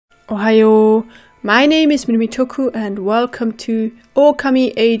Ohayo, my name is Minamitoku and welcome to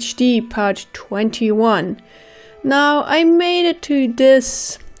Okami HD part 21. Now I made it to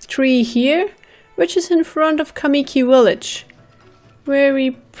this tree here, which is in front of Kamiki Village, where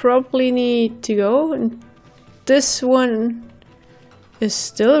we probably need to go, and this one is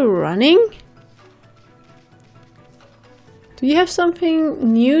still running? Do you have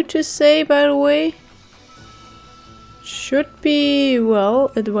something new to say, by the way? Should be,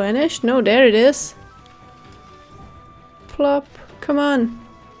 well, it vanished. No, there it is. Plop, come on.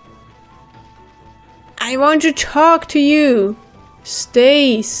 I want to talk to you.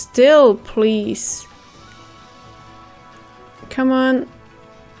 Stay still, please. Come on.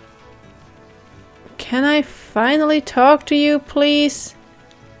 Can I finally talk to you, please?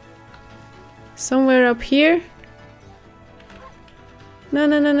 Somewhere up here? No,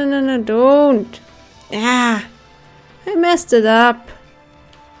 don't. Ah, I messed it up.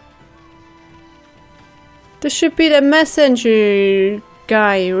 This should be the messenger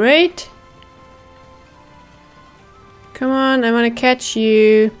guy, right? Come on, I want to catch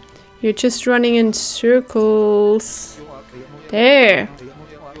you. You're just running in circles. There.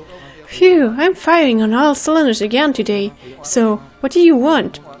 Phew, I'm firing on all cylinders again today. So, what do you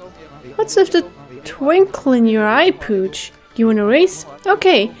want? What's with the twinkle in your eye, Pooch? You want a race?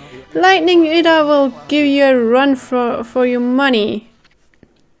 Okay. Lightning Ida will give you a run for your money.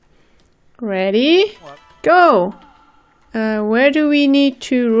 Ready? Go! Where do we need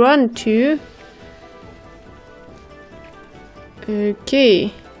to run to?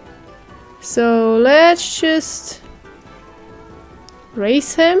 Okay. So let's just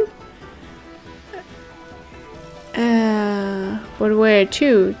race him. But where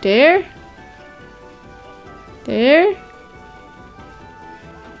to? There? There?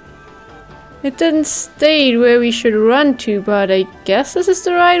 It didn't state where we should run to, but I guess this is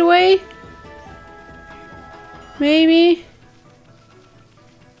the right way? Maybe?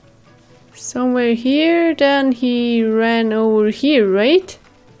 Somewhere here, then he ran over here, right?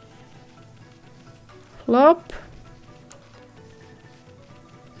 Flop.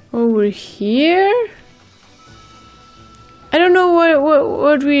 Over here? I don't know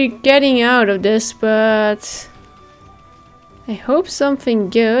what we're getting out of this, but I hope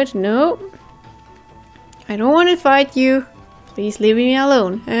something good. Nope. I don't want to fight you. Please leave me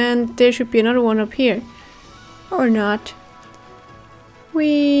alone. And there should be another one up here. Or not.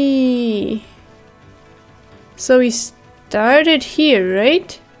 Whee! So we started here,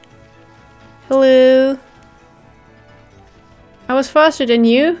 right? Hello? I was faster than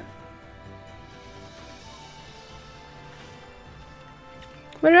you.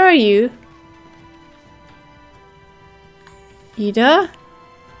 Where are you? Ida?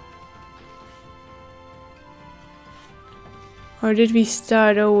 Or did we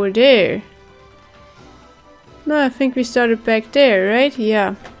start over there? No, I think we started back there, right?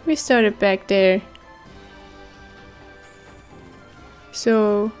 Yeah, we started back there.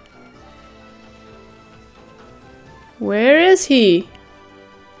 So, where is he?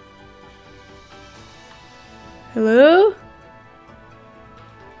 Hello?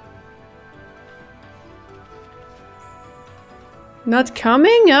 Not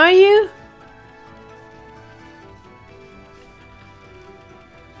coming, are you?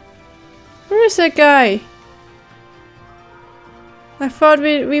 Where is that guy? I thought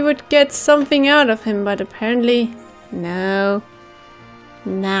we would get something out of him, but apparently no.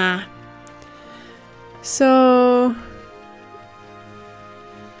 Nah. So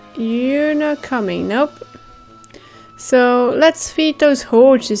you're not coming, nope. So let's feed those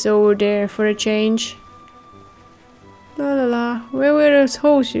horses over there for a change. La la la. Where were those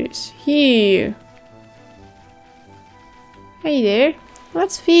horses? Here. Hey there.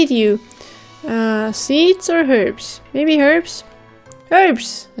 Let's feed you. Seeds or herbs? Maybe herbs?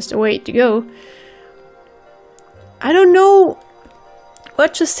 Herbs! That's the way to go. I don't know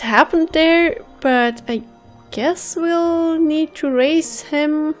what just happened there, but I guess we'll need to raise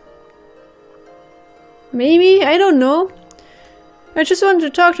him. Maybe? I don't know. I just wanted to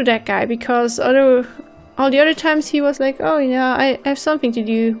talk to that guy because all the other times he was like, oh yeah, I have something to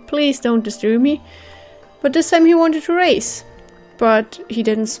do. Please don't disturb me. But this time he wanted to race. But he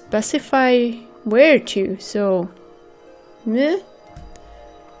didn't specify where to, so meh.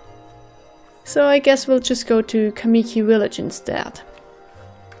 So I guess we'll just go to Kamiki Village instead.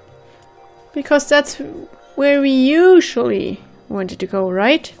 Because that's where we usually wanted to go,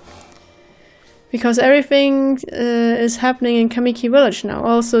 right? Because everything is happening in Kamiki Village now.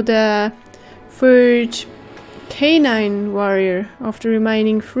 Also the third canine warrior of the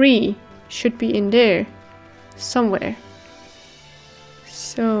remaining 3 should be in there somewhere.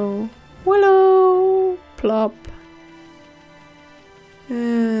 So Willow! Plop.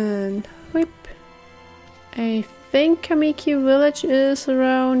 And whip. I think Kamiki Village is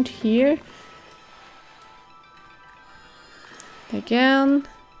around here. Again.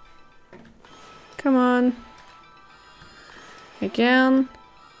 Come on. Again.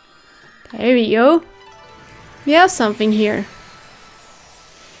 There we go. We have something here.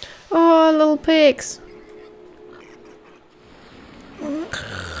 Oh, little pigs.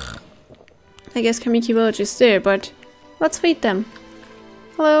 I guess Kamiki Village is there, but let's feed them.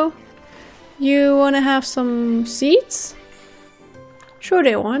 Hello. You wanna have some seeds? Sure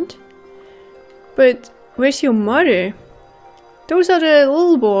they want. But where's your mother? Those are the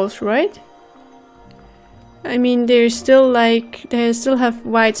little balls, right? I mean, they're still like, they still have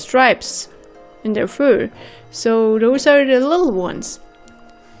white stripes in their fur. So those are the little ones.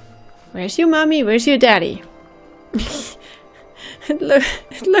 Where's your mommy? Where's your daddy?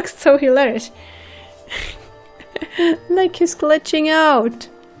 It looks so hilarious. Like he's glitching out.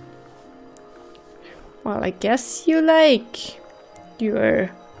 Well, I guess you like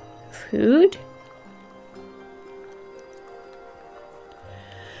your food?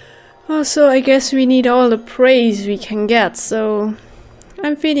 Also, I guess we need all the praise we can get, so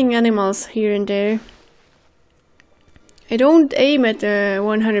I'm feeding animals here and there. I don't aim at the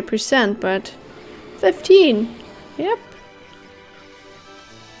 100%, but 15. Yep.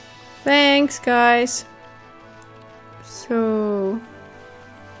 Thanks, guys. So,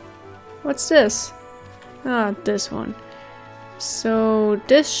 what's this? Ah, this one. So,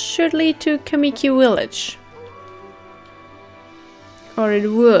 this should lead to Kamiki Village. Or it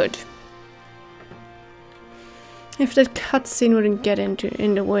would. If that cutscene wouldn't get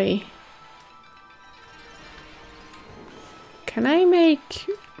in the way. Can I make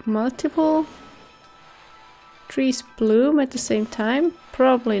multiple trees bloom at the same time?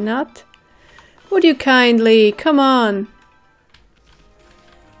 Probably not. Would you kindly? Come on.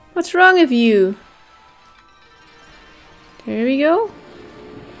 What's wrong with you? There we go.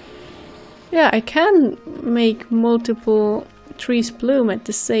 Yeah, I can make multiple trees bloom at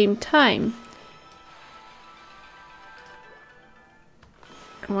the same time.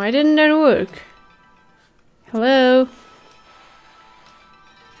 Why didn't that work? Hello?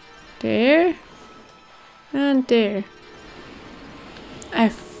 There. And there. I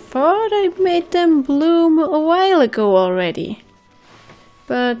thought I made them bloom a while ago already.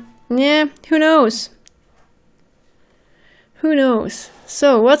 But, yeah, who knows? Who knows?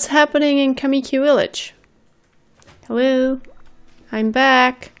 So, what's happening in Kamiki Village? Hello? I'm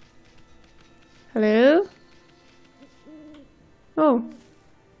back. Hello? Oh.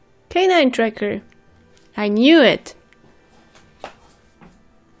 Canine tracker. I knew it.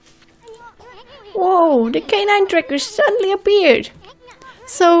 Whoa, the canine tracker suddenly appeared.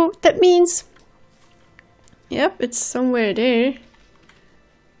 So that means... Yep, it's somewhere there.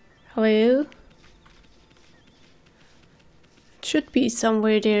 Hello? It should be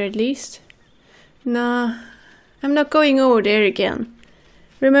somewhere there at least. Nah, I'm not going over there again.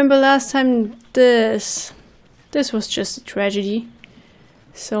 Remember last time this was just a tragedy.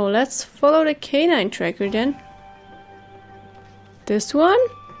 So let's follow the canine tracker then. This one?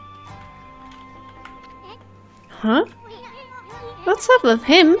 Huh? What's up with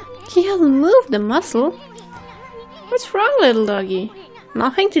him? He hasn't moved a muscle. What's wrong, little doggy?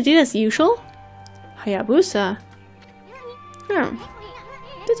 Nothing to do as usual? Hayabusa.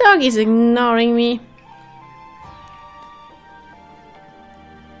 The doggy's ignoring me.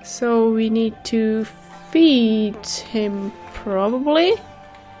 So we need to feed him, probably.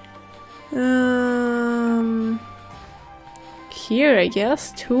 Here, I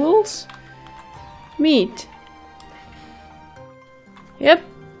guess. Tools? Meat. Yep.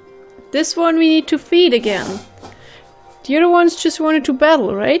 This one we need to feed again. The other ones just wanted to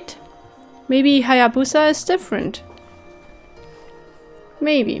battle, right? Maybe Hayabusa is different.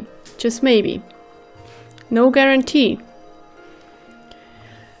 Maybe. Just maybe. No guarantee.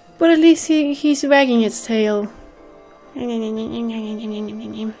 But at least he's wagging its tail.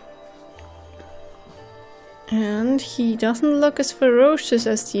 And he doesn't look as ferocious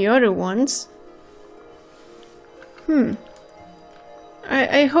as the other ones.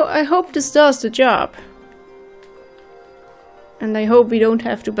 I hope this does the job. And I hope we don't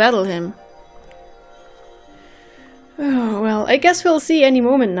have to battle him. Oh, well, I guess we'll see any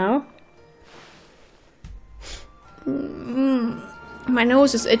moment now. My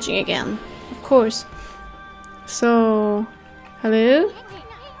nose is itching again, of course. So, hello?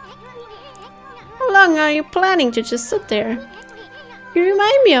 How long are you planning to just sit there? You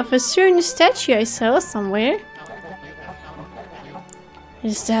remind me of a certain statue I saw somewhere.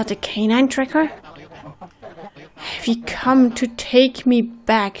 Is that the canine tracker? Have you come to take me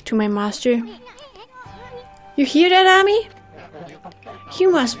back to my master? You hear that, Ami?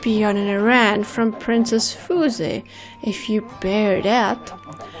 You must be on an errand from Princess Fuse, if you bear that.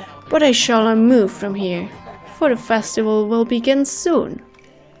 But I shall not move from here, for the festival will begin soon.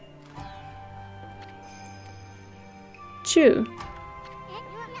 True.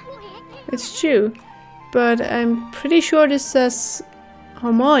 It's true, but I'm pretty sure this says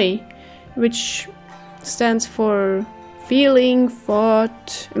Homoi, which stands for feeling,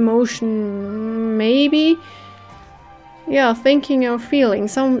 thought, emotion, maybe? Yeah, thinking or feeling,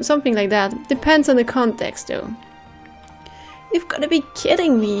 something like that. Depends on the context though. You've gotta be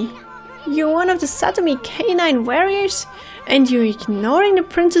kidding me. You're one of the Satomi canine warriors? And you're ignoring the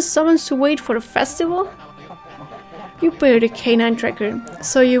princess summons to wait for the festival? You bear the canine tracker,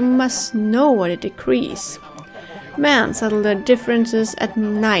 so you must know what it decrees. Men settle their differences at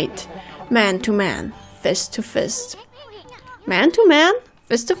night, man to man, fist to fist. Man to man?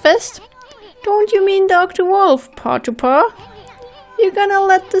 Fist to fist? Don't you mean dog to wolf, paw to paw? You gonna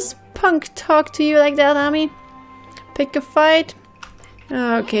let this punk talk to you like that, Ami? Pick a fight?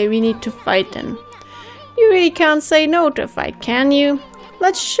 Okay, we need to fight then. You really can't say no to a fight, can you?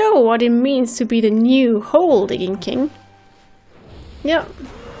 Let's show what it means to be the new hole-digging king. Yeah.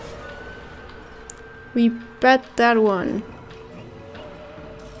 We bet that one.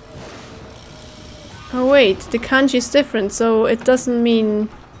 Oh wait, the kanji is different, so it doesn't mean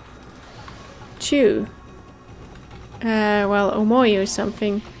chew. Well, omoy or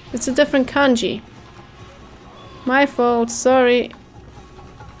something. It's a different kanji. My fault, sorry.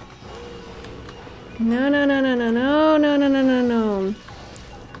 No, no, no, no, no, no, no, no, no, no, no.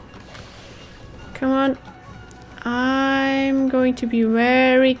 Come on. I'm going to be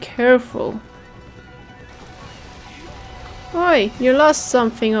very careful. Oi, you lost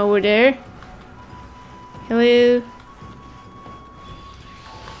something over there. Hello.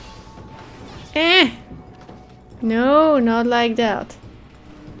 No, not like that.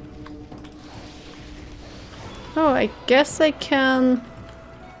 Oh, I guess I can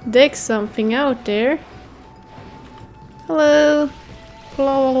dig something out there. Hello.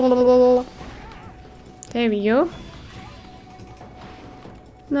 Blah, blah, blah, blah. There we go.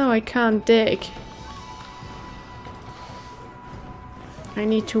 No, I can't dig. I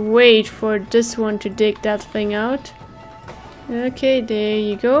need to wait for this one to dig that thing out. Okay, there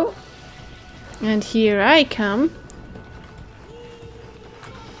you go. And here I come.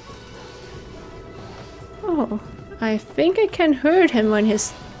 Oh, I think I can hurt him when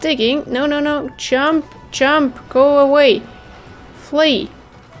he's digging. No, no, no. Jump, jump, go away. Flee.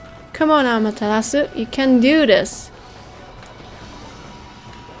 Come on, Amaterasu, you can do this.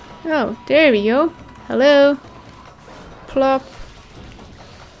 Oh, there we go. Hello. Plop.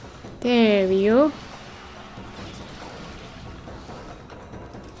 There we go.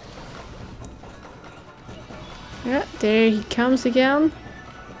 Yeah, there he comes again.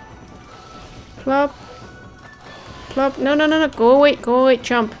 Plop. Plop. No, no, no, no. Go away,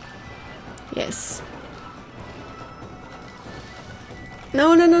 jump. Yes.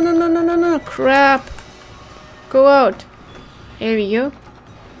 No, no, no, no, no, no, no, no. Crap. Go out. There we go.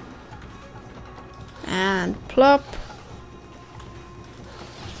 And plop.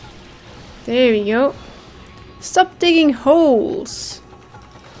 There we go. Stop digging holes.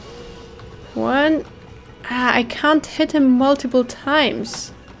 One. Ah, I can't hit him multiple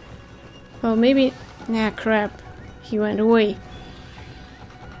times. Well, maybe... Nah, crap. He went away.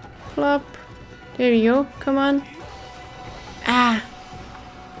 Plop. There you go. Come on. Ah.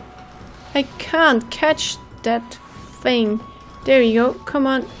 I can't catch that thing. There you go. Come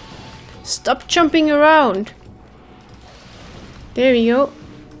on. Stop jumping around. There we go.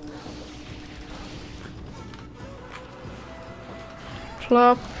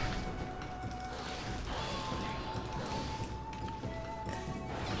 Plop.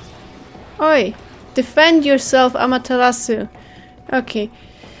 Oi! Defend yourself, Amaterasu. Okay.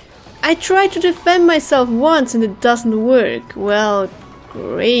 I tried to defend myself once and it doesn't work. Well,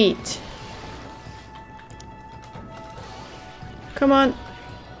 great. Come on.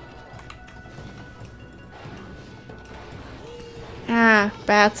 Ah,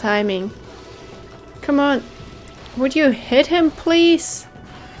 bad timing. Come on. Would you hit him, please?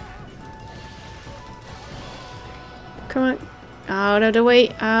 Come on. Out of the way,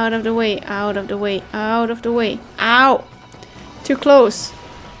 out of the way, out of the way, out of the way. Ow! Too close.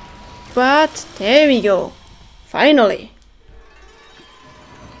 But there we go. Finally.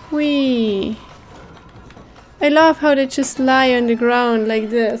 Whee! I love how they just lie on the ground like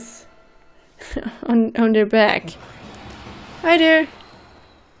this. on their back. Hi there.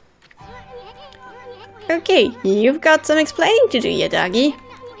 Okay, you've got some explaining to do, ya doggy.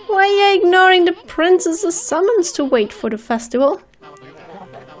 Why are you ignoring the princess's summons to wait for the festival?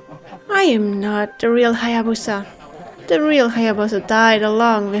 I am not the real Hayabusa. The real Hayabusa died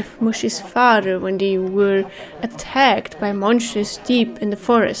along with Mushi's father when they were attacked by monsters deep in the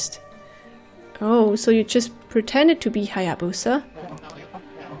forest. Oh, so you just pretended to be Hayabusa?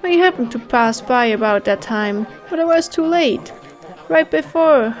 I happened to pass by about that time, but I was too late. Right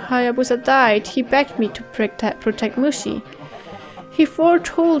before Hayabusa died, he begged me to protect Mushi. He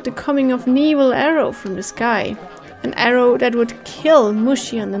foretold the coming of an evil arrow from the sky. An arrow that would kill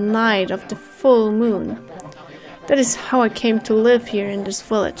Mushi on the night of the full moon. That is how I came to live here in this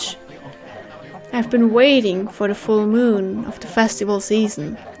village. I've been waiting for the full moon of the festival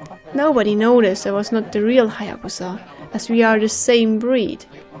season. Nobody noticed I was not the real Hayabusa, as we are the same breed.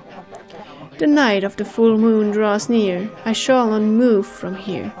 The night of the full moon draws near. I shall not move from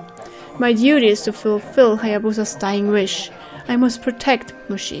here. My duty is to fulfill Hayabusa's dying wish. I must protect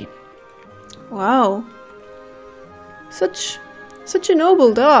Mushi. Wow. Such a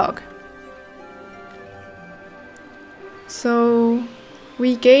noble dog. So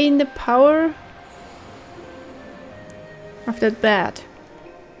we gain the power of that bat.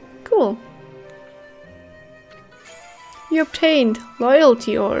 Cool. You obtained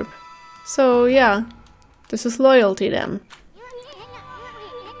loyalty orb. So yeah, this is loyalty then.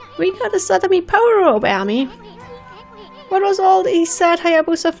 We got a Satami power orb, Ami. What was all he said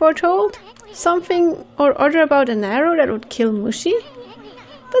Hayabusa foretold? Something or other about an arrow that would kill Mushi?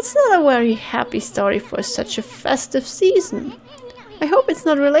 That's not a very happy story for such a festive season. I hope it's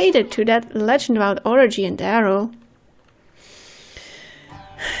not related to that legend about Orochi and the arrow.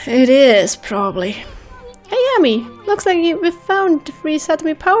 It is, probably. Hey Ami, looks like we found the 3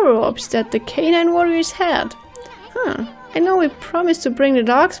 Satami power orbs that the Canine warriors had. I know we promised to bring the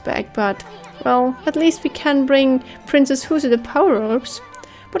dogs back, but, well, at least we can bring Princess Fuso the power orbs.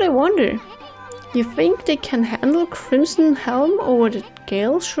 But I wonder, you think they can handle Crimson Helm over the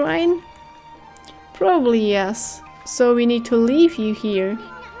Gale Shrine? Probably yes, so we need to leave you here.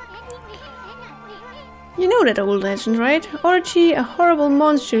 You know that old legend, right? Orochi, a horrible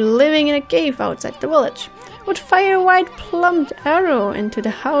monster living in a cave outside the village, would fire a white plumed arrow into the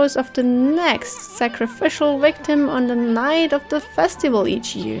house of the next sacrificial victim on the night of the festival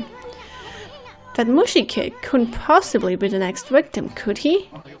each year. That Mushi kid couldn't possibly be the next victim, could he?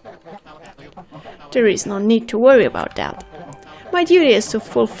 There is no need to worry about that. My duty is to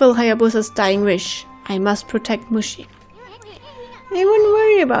fulfill Hayabusa's dying wish. I must protect Mushi. I wouldn't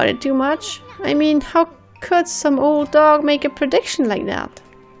worry about it too much. I mean, how could some old dog make a prediction like that?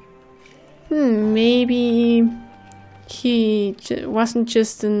 Maybe he wasn't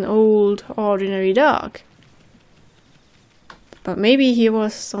just an old, ordinary dog. But maybe he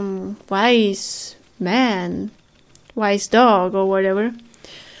was some wise man, wise dog or whatever.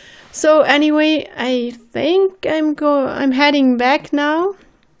 So anyway, I think I'm heading back now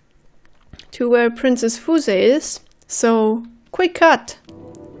to where Princess Fuso is. So, quick cut.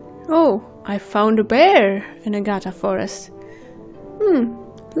 Oh, I found a bear in a Gata forest.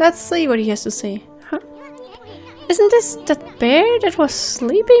 Let's see what he has to say. Huh? Isn't this that bear that was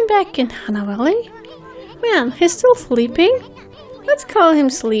sleeping back in Hana Valley? Man, he's still sleeping? Let's call him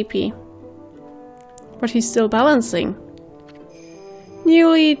Sleepy. But he's still balancing.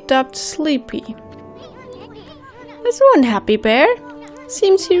 Newly dubbed Sleepy. That's one happy bear.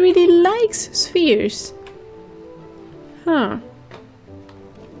 Seems he really likes spheres. Huh.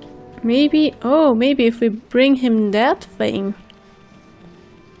 Maybe if we bring him that thing.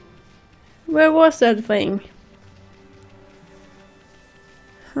 Where was that thing?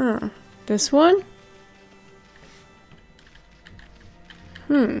 Huh. This one?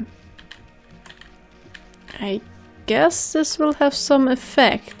 I guess this will have some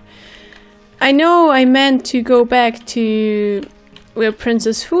effect. I know I meant to go back to where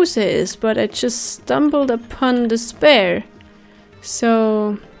Princess Fuso is, but I just stumbled upon the spear.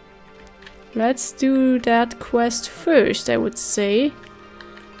 So let's do that quest first, I would say.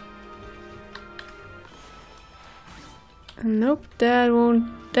 Nope,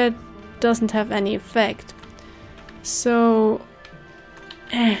 that doesn't have any effect. So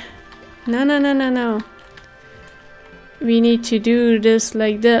no. We need to do this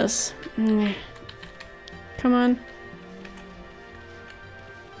like this. Come on.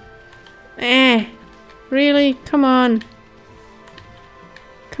 Really? Come on.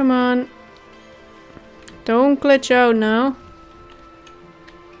 Come on. Don't glitch out now.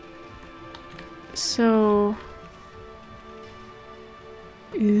 So...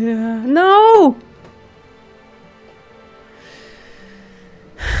 yeah. No!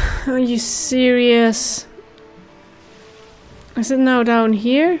 Are you serious? Is it now down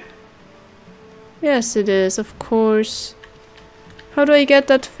here? Yes, it is, of course. How do I get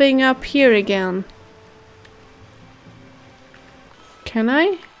that thing up here again? Can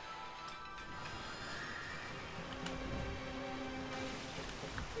I?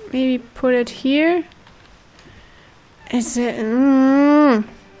 Maybe put it here? Is it...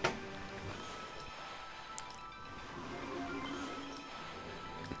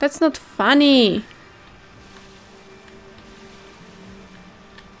 That's not funny.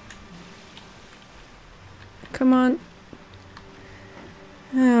 Come on.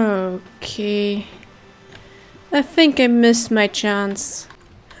 Okay. I think I missed my chance.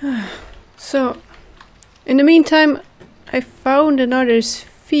 So, in the meantime, I found another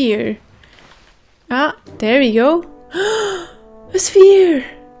sphere. Ah, there we go. A sphere!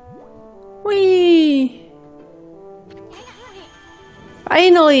 Whee!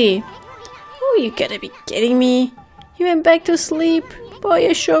 Finally! Oh, you gotta be kidding me. You went back to sleep? Boy,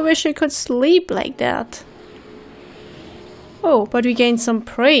 I sure wish I could sleep like that. Oh, but we gained some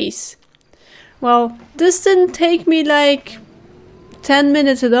praise. Well, this didn't take me like 10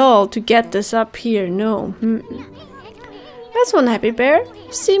 minutes at all to get this up here, no. That's one happy bear.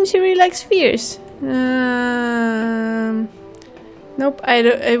 Seems he really likes spheres. Nope,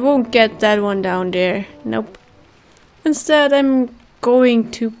 I won't get that one down there. Nope. Instead, I'm going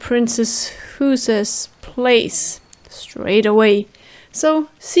to Princess Fuse's place straight away. So,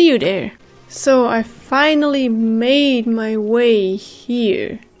 see you there. So, I finally made my way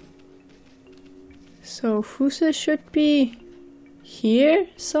here. So, Fuse should be here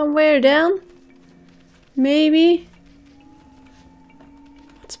somewhere down? Maybe?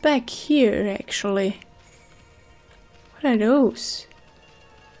 What's back here actually? What are those?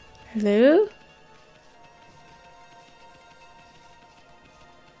 Hello?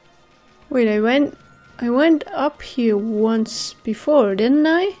 Wait, I went up here once before, didn't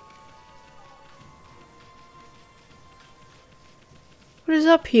I? What is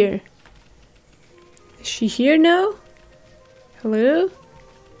up here? Is she here now? Hello?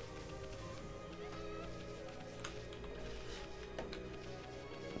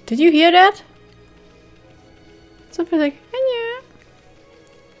 Did you hear that? Something like, yeah.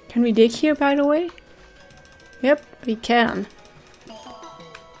 Can we dig here, by the way? Yep, we can.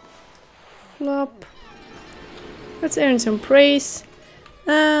 Flop. Let's earn some praise.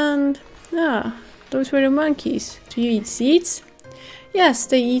 And those were the monkeys. Do you eat seeds? Yes,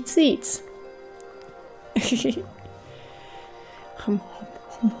 they eat seeds.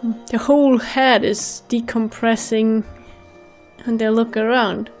 The whole head is decompressing and they look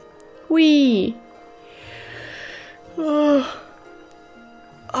around. Whee! I'm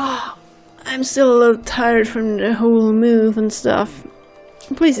still a little tired from the whole move and stuff.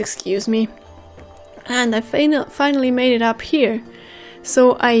 Please excuse me. And I finally made it up here.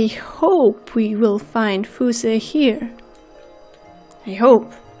 So I hope we will find Fuse here. I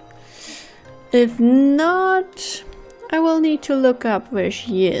hope. If not, I will need to look up where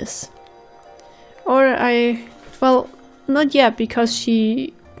she is. Or well, not yet, because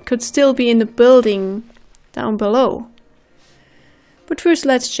she could still be in the building down below. But first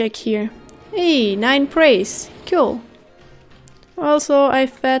let's check here. Hey, 9 praise. Cool. Also, I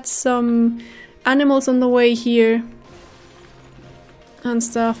fed some animals on the way here and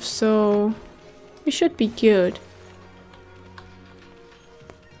stuff, so we should be good.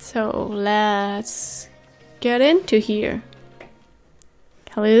 So let's get into here.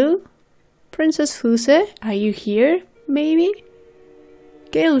 Hello? Princess Fuse, are you here? Maybe?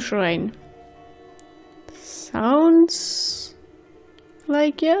 Gale Shrine. Sounds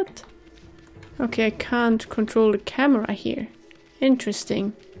like it. Okay, I can't control the camera here.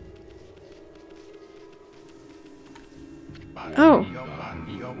 Interesting. Oh.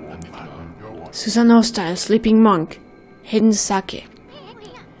 Susanoo style sleeping monk. Hidden sake.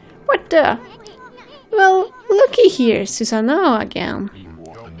 What the? Well, looky here, Susanoo again.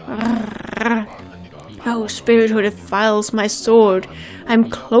 Oh, spirit who defiles my sword. I'm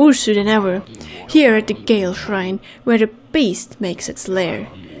closer than ever. Here at the Gale Shrine, where the beast makes its lair.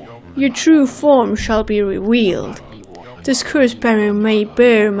 Your true form shall be revealed. This curse barrier may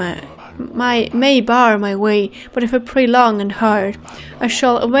bar my way, but if I pray long and hard, I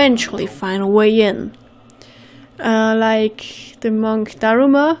shall eventually find a way in. Like the monk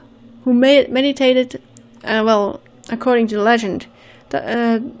Daruma, who meditated, well, according to the legend,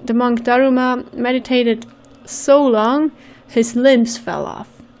 the monk Daruma meditated so long, his limbs fell off.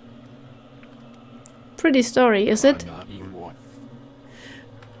 Pretty story, is it?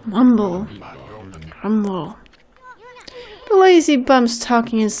 Mumble. Grumble. The lazy bum's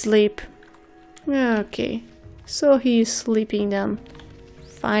talking in sleep. Okay, so he's sleeping then.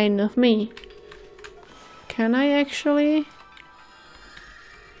 Fine of me. Can I actually?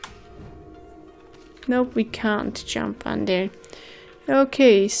 Nope, we can't jump on there.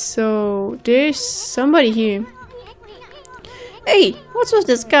 Okay, so there's somebody here. Hey, what's with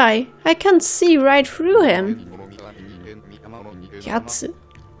this guy? I can't see right through him. Yatsu.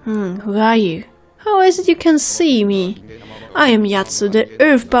 Who are you? How is it you can see me? I am Yatsu, the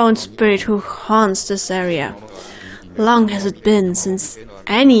earthbound spirit who haunts this area. Long has it been since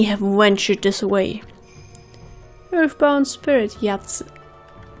any have ventured this way. Earthbound spirit, Yatsu.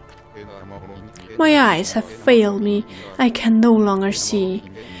 My eyes have failed me. I can no longer see.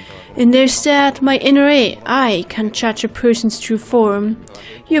 In their stead, my inner eye can judge a person's true form.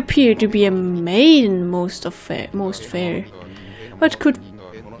 You appear to be a maiden most fair. What could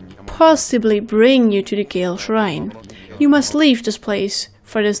possibly bring you to the Gale Shrine? You must leave this place,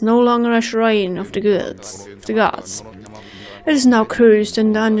 for it is no longer a shrine of the gods. It is now cursed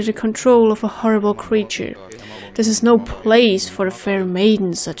and under the control of a horrible creature. This is no place for a fair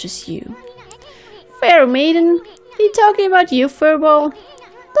maiden such as you. Fair maiden? He talking about you, furball?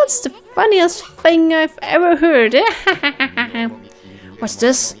 That's the funniest thing I've ever heard. What's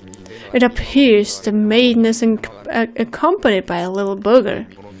this? It appears the maiden is accompanied by a little bugger.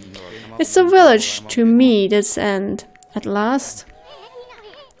 It's a village to me this end, at last.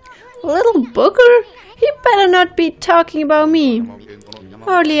 Little bugger? He better not be talking about me.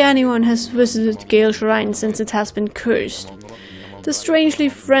 Hardly anyone has visited Gale Shrine since it has been cursed. The strangely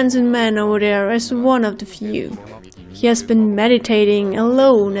frenzied man over there is one of the few. He has been meditating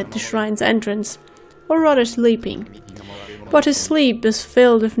alone at the shrine's entrance, or rather sleeping. But his sleep is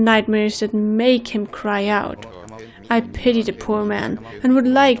filled with nightmares that make him cry out. I pity the poor man, and would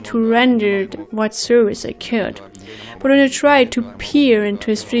like to render what service I could. But when I try to peer into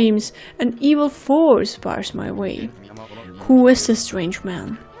his dreams, an evil force bars my way. Who is this strange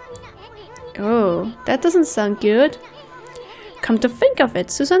man? Oh, that doesn't sound good. Come to think of it,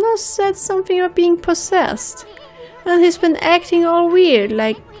 Susanoo said something about being possessed. And he's been acting all weird,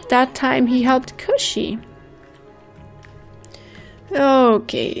 like that time he helped Kushi.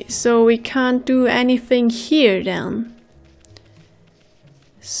 Okay, so we can't do anything here then.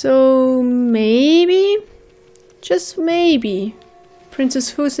 So maybe, just maybe, Princess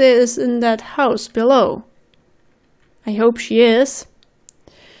Fuse is in that house below. I hope she is.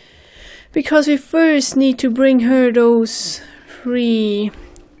 Because we first need to bring her those 3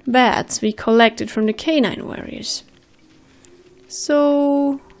 bats we collected from the canine warriors.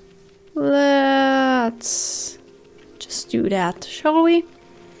 So let's just do that, shall we?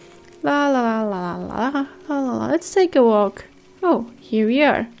 La la la la la la la. Let's take a walk. Oh, here we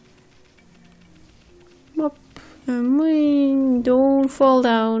are. Up, don't fall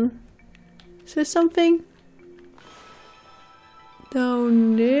down. Is there something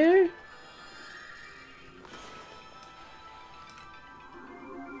down there?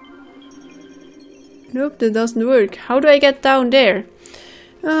 Nope, that doesn't work. How do I get down there?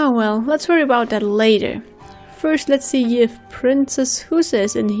 Oh well, let's worry about that later. First, let's see if Princess Huse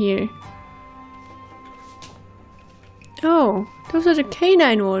is in here. Oh, those are the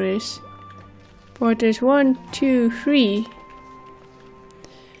canine warriors. But there's 1, 2, 3.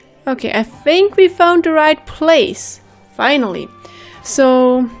 Okay, I think we found the right place. Finally.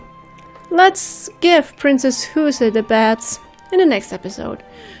 So, let's give Princess Huse the bats in the next episode.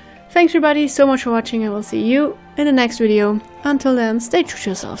 Thanks everybody so much for watching. I will see you in the next video. Until then, stay true to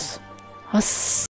yourselves.